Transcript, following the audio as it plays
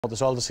Want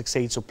us all to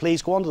succeed, so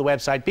please go onto the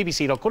website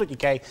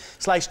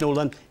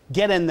bbc.co.uk/Nolan,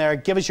 get in there,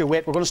 give us your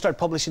weight. We're going to start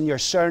publishing your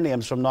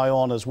surnames from now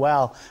on as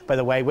well, by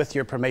the way, with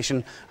your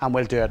permission, and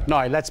we'll do it.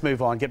 Now let's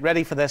move on. Get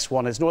ready for this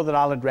one. Is Northern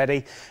Ireland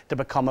ready to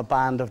become a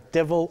band of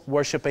devil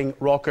worshipping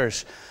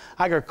rockers?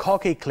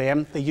 Akercocke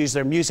claim they use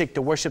their music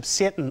to worship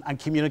Satan and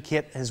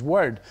communicate his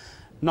word.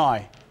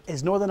 Now,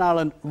 is Northern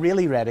Ireland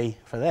really ready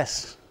for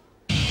this?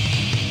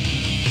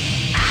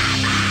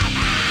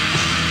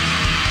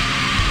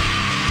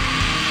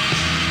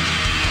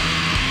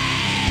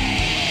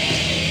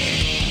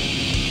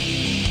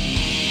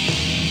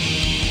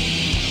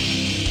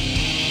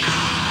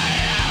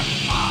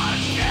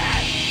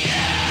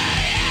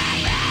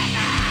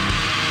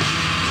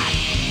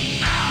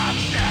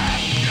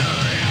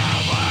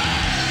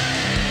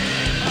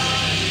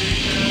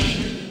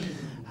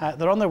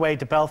 They're on their way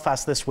to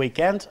Belfast this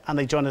weekend, and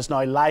they join us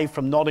now live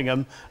from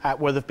Nottingham,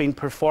 where they've been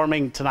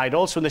performing tonight.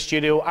 Also in the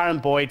studio, Aaron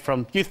Boyd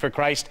from Youth for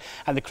Christ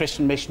and the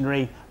Christian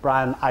missionary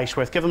Brian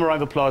Ishworth. Give them a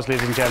round of applause,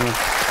 ladies and gentlemen.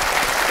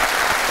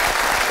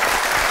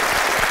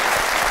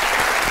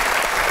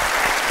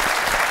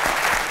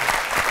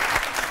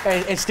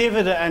 It's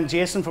David and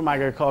Jason from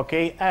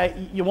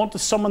Akercocke. You want to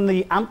summon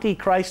the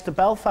Antichrist to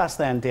Belfast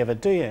then,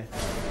 David, do you?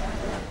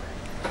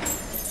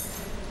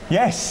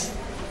 Yes.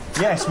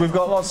 Yes, we've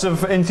got lots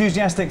of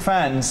enthusiastic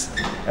fans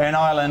in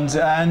Ireland,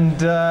 and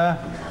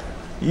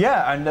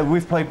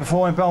we've played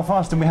before in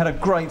Belfast and we had a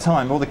great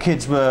time. All the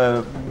kids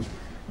were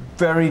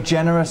very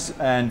generous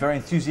and very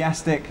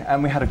enthusiastic,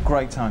 and we had a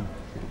great time.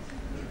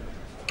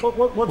 We're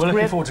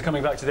looking forward to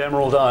coming back to the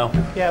Emerald Isle.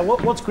 Yeah,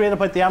 what's great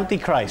about the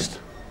Antichrist?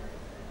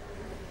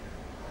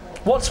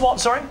 What's what,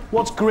 sorry?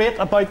 What's great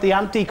about the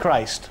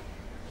Antichrist?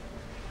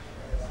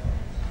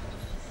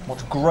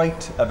 What's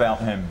great about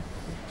him?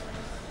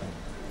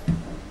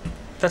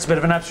 That's a bit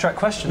of an abstract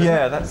question, isn't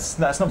it?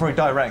 That's not very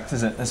direct,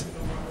 is it?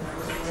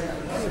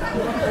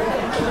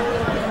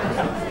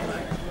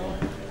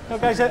 No,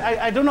 guys,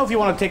 I don't know if you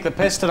want to take the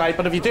piss tonight,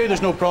 but if you do,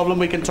 there's no problem.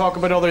 We can talk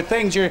about other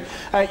things.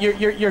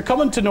 You're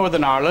coming to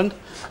Northern Ireland.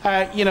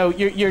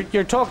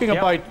 You're talking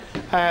about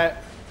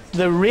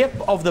the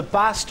rape of the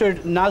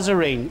bastard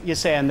Nazarene. You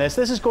saying this?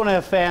 This is going to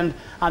offend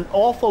an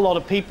awful lot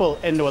of people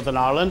in Northern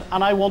Ireland,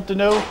 and I want to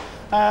know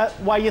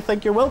why you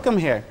think you're welcome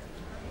here.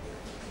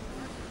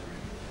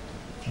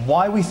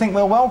 Why we think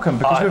we're welcome?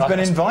 Because we've been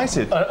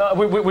invited.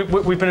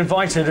 We've been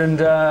invited, and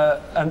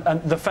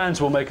the fans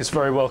will make us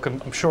very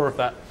welcome. I'm sure of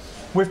that.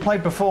 We've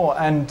played before,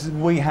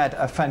 and we had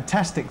a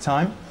fantastic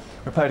time.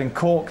 We played in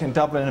Cork, in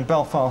Dublin, and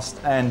Belfast,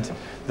 and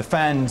the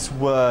fans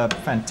were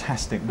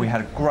fantastic. We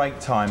had a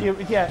great time.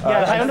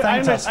 I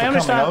understand.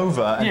 Coming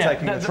over and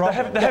taking the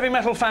trouble. The heavy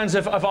metal fans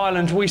of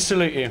Ireland, we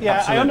salute you.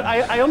 Yeah,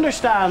 I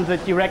understand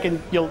that you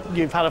reckon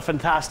you've had a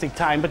fantastic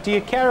time, but do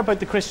you care about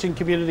the Christian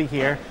community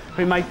here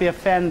who might be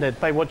offended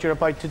by what you're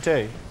about to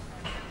do?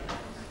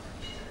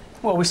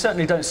 Well, we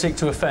certainly don't seek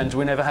to offend.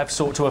 We never have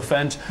sought to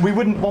offend. We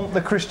wouldn't want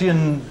the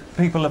Christian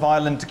people of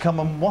Ireland to come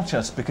and watch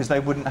us because they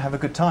wouldn't have a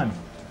good time.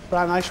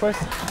 Brian Ishworth?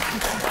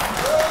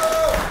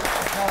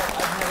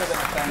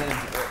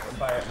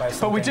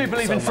 But we do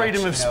believe in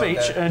freedom of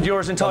speech, and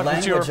you're as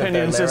entitled to your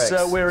opinions as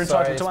we're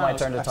entitled to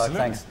ours. It's my turn to talk,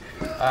 thanks.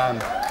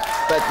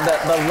 But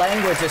the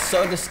language is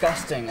so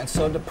disgusting and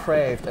so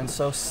depraved and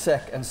so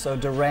sick and so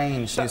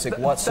deranged, using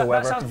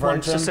whatsoever. That sounds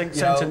one succinct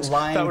sentence.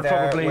 Lying that would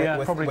there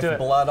probably with do it.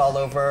 Blood all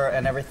over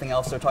and everything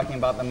else. They're talking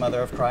about the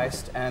Mother of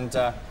Christ. And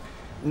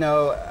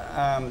no,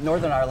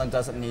 Northern Ireland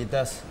doesn't need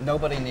this.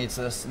 Nobody needs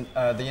this.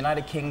 The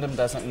United Kingdom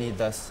doesn't need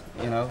this,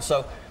 you know.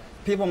 So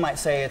people might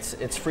say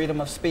it's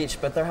freedom of speech,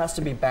 but there has to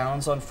be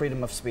bounds on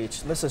freedom of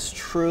speech. This is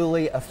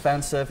truly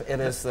offensive. It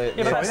is the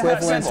equivalent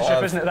that's censorship,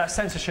 of... isn't it? That's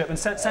censorship, and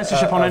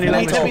censorship on any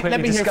level is completely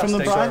let me hear from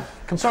them, Brian.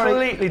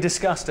 Completely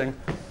disgusting.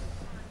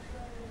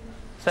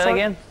 Say that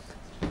again.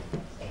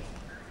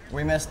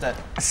 We missed it.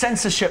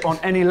 Censorship on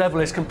any level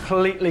is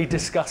completely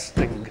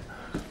disgusting.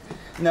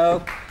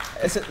 No.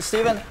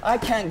 Stephen, I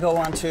can't go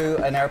onto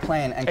an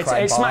airplane and cry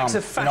bomb. It smacks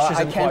of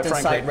fascism, I can't quite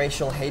incite frankly.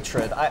 racial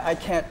hatred. I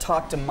can't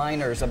talk to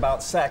minors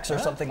about sex or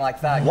something like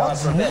that. What? God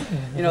forbid.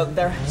 You know,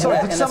 Sorry,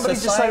 did somebody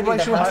just say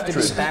racial hatred?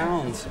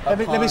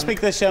 Let me speak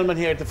to this gentleman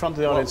here at the front of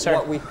the audience, sir.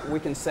 What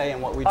we can say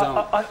and what we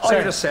don't.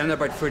 You're just saying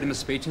about freedom of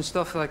speech and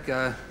stuff, like,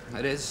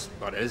 it is,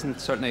 but it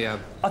isn't certainly a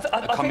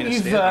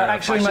communist state. You've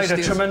actually made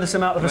a tremendous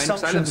amount of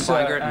assumptions.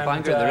 I live in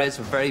Bangor, there is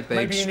a very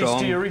big,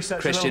 strong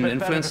Christian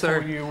influence there.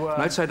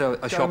 And outside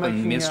a shop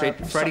in Main Street,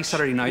 Friday,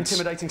 Saturday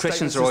nights,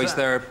 Christians are always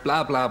there,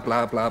 blah, blah,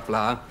 blah, blah,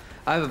 blah.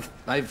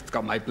 I've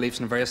got my beliefs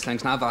in various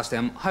things, and I've asked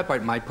them, how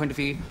about my point of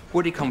view?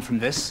 Where do you come from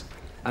this?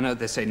 I know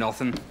they say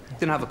nothing.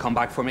 Didn't have a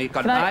comeback for me.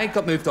 I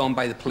got moved on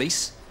by the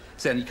police.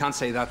 Saying you can't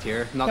say that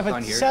here, not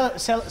down here.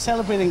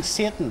 Celebrating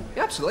Satan.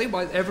 Yeah, absolutely.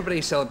 Well, everybody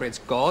celebrates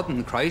God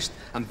and Christ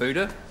and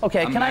Buddha.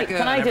 Okay, and can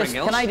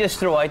I just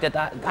throw out that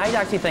I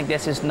actually think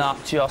this is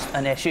not just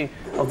an issue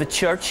of the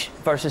church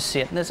versus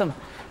Satanism.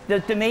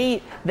 To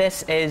me,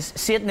 this is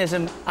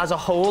Satanism as a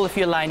whole. If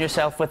you align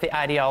yourself with the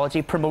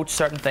ideology, promotes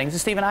certain things.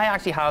 And Stephen, I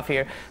actually have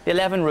here the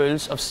 11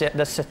 rules of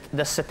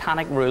the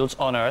satanic rules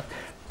on earth.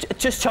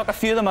 just chuck a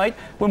few of them out.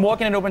 When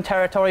walking in open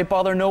territory,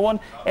 bother no one.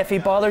 If he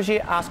bothers you,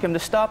 ask him to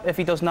stop. If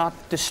he does not,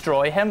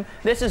 destroy him.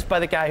 This is by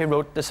the guy who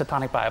wrote the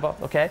Satanic Bible,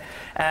 okay?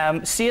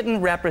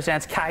 Satan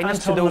represents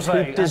kindness to those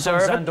who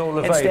deserve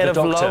it instead of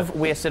love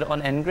wasted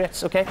on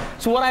ingrates, okay?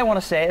 So what I want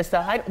to say is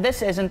that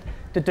this isn't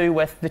to do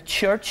with the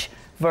church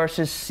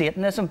versus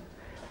Satanism.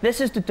 This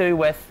is to do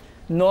with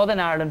Northern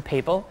Ireland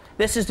people.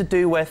 This is to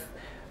do with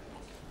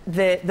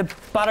the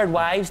Battered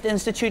Wives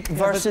Institute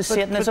versus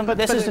Satanism.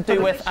 This is to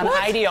do with an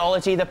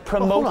ideology that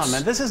promotes... Hold on a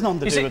minute, this is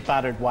nothing to do with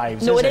battered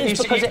wives. No, it is,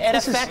 because it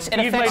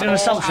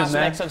affects all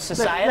aspects of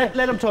society.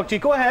 Let him talk to you.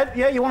 Go ahead.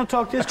 Yeah, you want to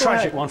talk to us? A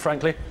tragic one,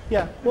 frankly.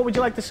 Yeah, what would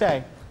you like to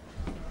say?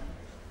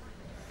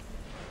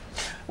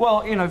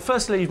 Well, you know,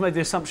 firstly, you've made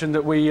the assumption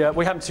that we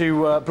happen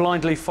to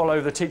blindly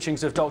follow the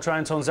teachings of Dr.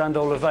 Anton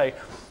Szandor LaVey.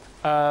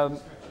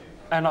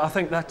 And I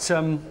think that...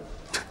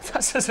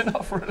 that says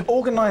enough, really.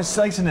 Organised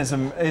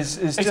Satanism is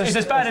just... It's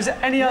as bad as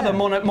any other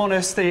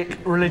monotheistic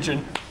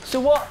religion. So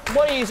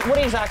what do you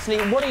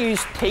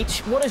teach?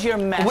 What is your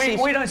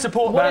message? We don't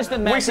support what that. Is the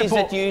message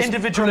that you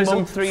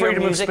individualism, through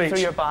freedom your music, of speech.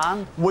 through your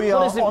band? We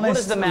are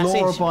honest,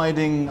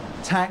 law-abiding,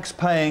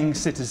 tax-paying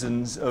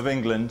citizens of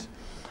England.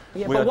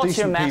 Yeah, but what's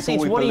your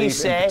message? What do you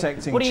say?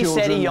 What do you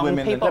say to young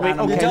people?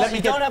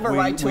 You don't have a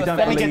right to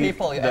offend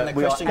people in the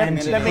Christian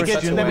community.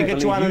 Let me get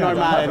Joanne and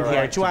Armada in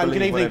here. Joanne,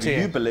 good evening to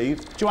you. You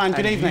believe. Joanne,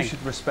 good evening. You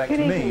should respect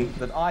me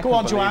that I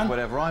can believe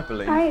whatever I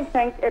believe. I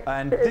think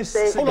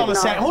it's hold on a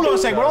second. Hold on a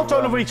second. We're all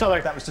talking over each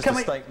other. That was just a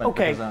statement.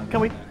 Okay. Can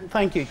we?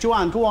 Thank you,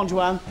 Joanne. Go on,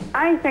 Joanne.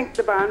 I think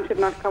the ban should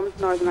not come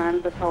to Northern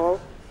Ireland at all.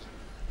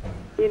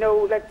 You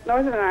know, like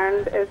Northern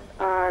Ireland is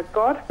a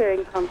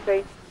God-fearing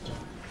country.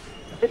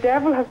 The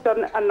devil has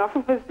done enough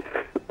of his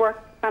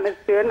work and is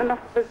doing enough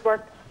of his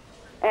work.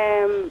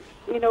 You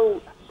know,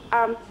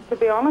 to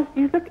be honest,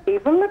 you look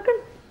evil looking.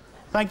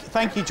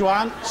 Thank you,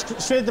 Joanne.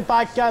 Straight at the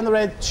back, guy in the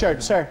red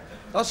shirt, sir.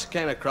 Us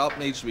kind of crop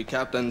needs to be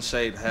kept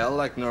inside hell,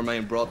 like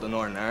Norman brought to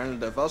Northern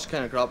Ireland. If us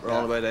kind of crop are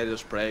on about, I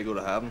just pray go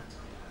to heaven.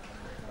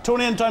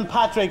 Tony and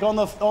Downpatrick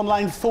on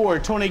line 4.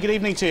 Tony, good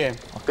evening to you.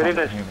 Good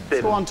evening,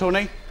 Stephen. Go on,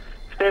 Tony.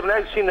 Stephen,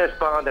 I've seen this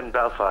band in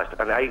Belfast,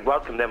 and I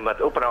welcome them with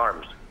open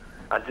arms.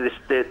 And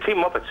the two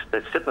Muppets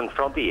that sit in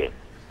front of you,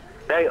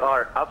 they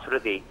are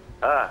absolutely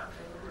the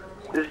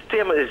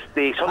same as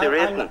the Sunday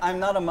Racing. I'm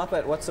not a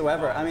Muppet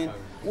whatsoever. I mean,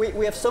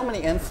 we have so many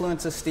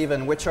influences,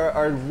 Stephen, which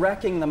are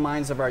wrecking the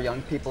minds of our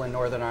young people in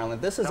Northern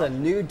Ireland. This is a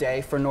new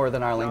day for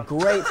Northern Ireland.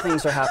 Great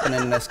things are happening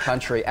in this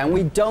country, and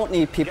we don't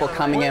need people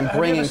coming in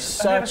bringing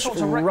such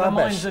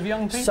rubbish,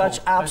 such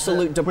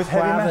absolute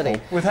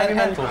depravity. With heavy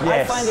metal.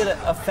 I find it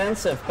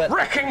offensive, but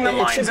wrecking the it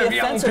minds should be of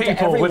young offensive to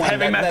people everyone with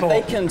heavy metal.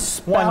 that they can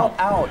spout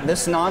out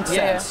this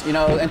nonsense, you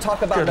know, and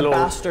talk about the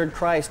bastard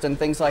Christ and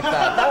things like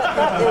that.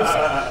 That is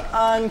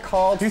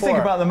uncalled for. Do you think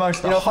about the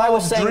most if I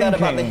was saying that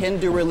about the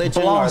Hindu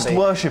religion,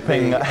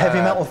 worshipping heavy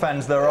metal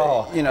fans there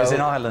are, you know, is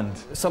in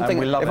Ireland. Something.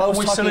 We love if I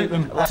was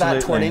talking like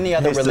that toward any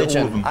other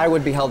religion, I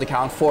would be held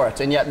account for it.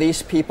 And yet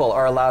these people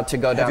are allowed to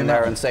go down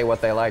there and say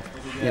what they like,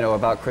 you know,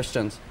 about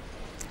Christians.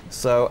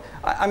 So,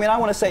 I mean, I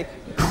want to say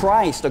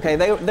Christ, okay?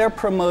 They're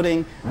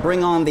promoting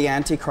bring on the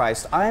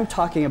Antichrist. I'm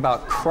talking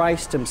about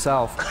Christ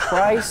himself.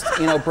 Christ,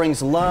 you know,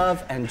 brings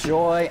love and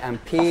joy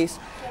and peace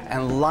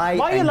and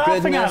light and goodness. Why are you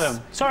laughing at him?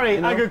 Sorry,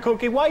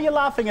 Akercocke, why are you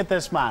laughing at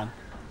this man?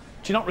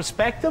 Do you not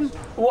respect him?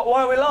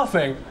 Why are we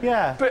laughing?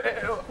 Yeah.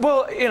 But,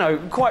 well, you know,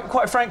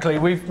 quite frankly,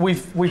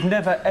 we've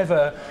never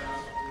ever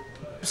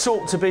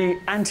sought to be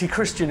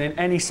anti-Christian in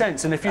any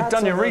sense. And if you've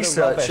done your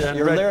research and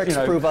read,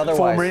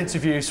 former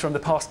interviews from the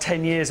past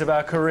 10 years of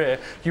our career,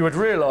 you would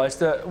realise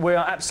that we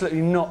are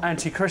absolutely not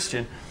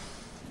anti-Christian.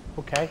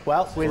 Okay,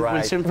 well,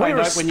 we'll soon find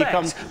out when you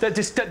come. That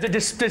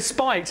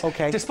despite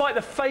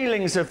the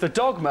failings of the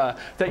dogma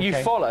that you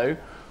follow.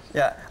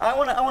 Yeah, I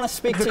want to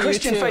speak to you. The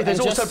Christian faith has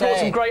also brought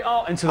some great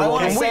art into the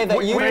world. I want to say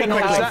that you can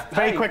have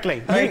very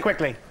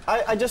quickly.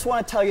 I just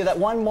want to tell you that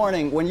one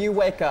morning when you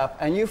wake up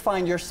and you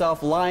find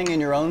yourself lying in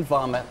your own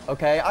vomit,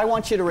 okay, I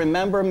want you to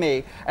remember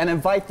me and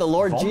invite the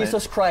Lord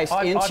Jesus Christ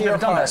into your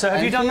heart. So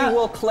have you done that? He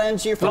will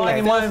cleanse you from the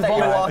filth that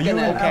you're walking in.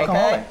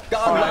 Okay?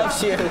 God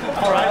loves you.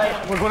 All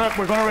right, we're going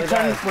to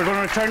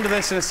return to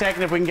this in a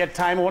second if we can get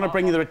time. I want to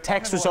bring you the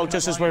text result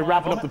just as we're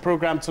wrapping up the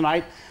programme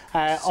tonight.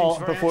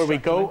 Before we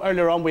go,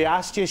 earlier on we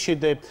asked you should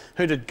the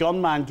Hooded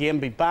Gunman game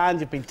be banned.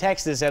 You've been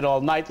texting us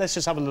all night. Let's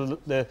just have a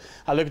look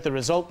at the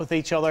result with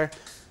each other.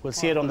 We'll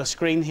see it on the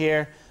screen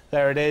here.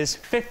 There it is.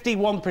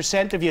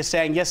 51% of you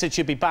saying yes, it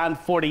should be banned.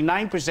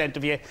 49%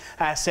 of you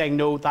saying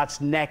no.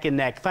 That's neck and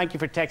neck. Thank you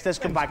for text. Let's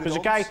come back. There's a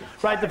guy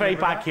right at the very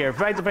back here.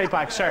 Right at the very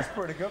back, sir.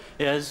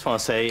 Yeah, I just want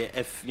to say,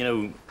 if you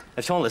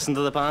want to listen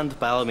to the band,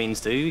 by all means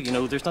do. You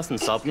know, there's nothing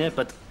stopping you.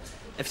 But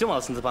if you don't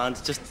want to listen to the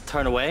band, just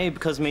turn away,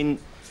 because I mean,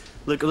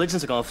 look,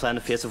 religions are going to fly in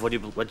the face of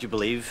what you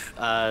believe.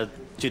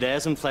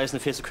 Judaism flies in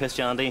the face of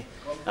Christianity.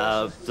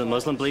 The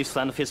Muslim beliefs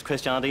fly in the face of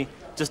Christianity.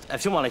 Just,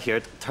 if you want to hear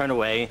it, turn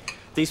away.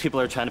 These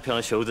people are trying to put on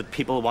a show that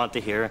people want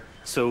to hear.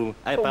 So,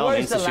 by all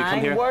means, you should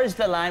come here. Where's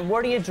the line?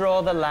 Where do you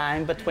draw the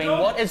line between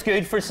what is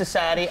good for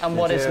society and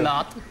what is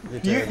not?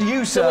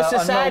 You, sir,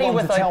 are not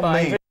one to tell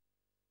me